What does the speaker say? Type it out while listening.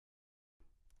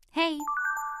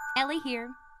Ellie here.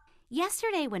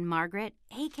 Yesterday when Margaret,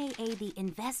 aka the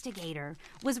investigator,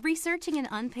 was researching an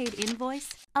unpaid invoice,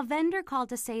 a vendor called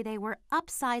to say they were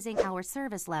upsizing our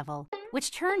service level, which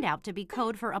turned out to be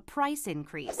code for a price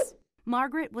increase.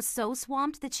 Margaret was so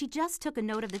swamped that she just took a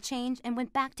note of the change and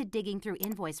went back to digging through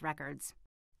invoice records.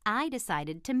 I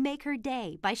decided to make her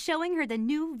day by showing her the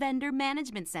new Vendor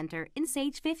Management Center in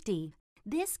Sage 50.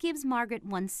 This gives Margaret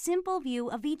one simple view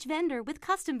of each vendor with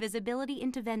custom visibility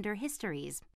into vendor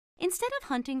histories. Instead of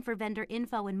hunting for vendor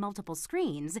info in multiple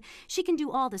screens, she can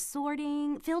do all the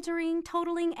sorting, filtering,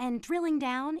 totaling, and drilling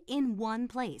down in one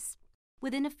place.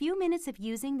 Within a few minutes of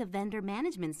using the Vendor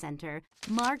Management Center,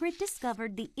 Margaret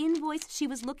discovered the invoice she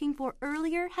was looking for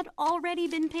earlier had already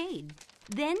been paid.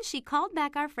 Then she called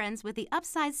back our friends with the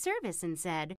upsized service and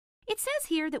said, "It says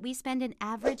here that we spend an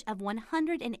average of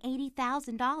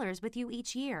 $180,000 with you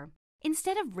each year.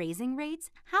 Instead of raising rates,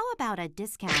 how about a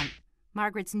discount?"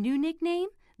 Margaret's new nickname?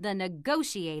 The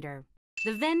Negotiator.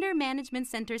 The Vendor Management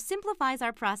Center simplifies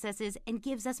our processes and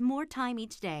gives us more time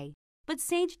each day. But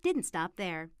Sage didn't stop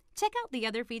there. Check out the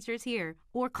other features here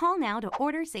or call now to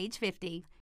order Sage 50.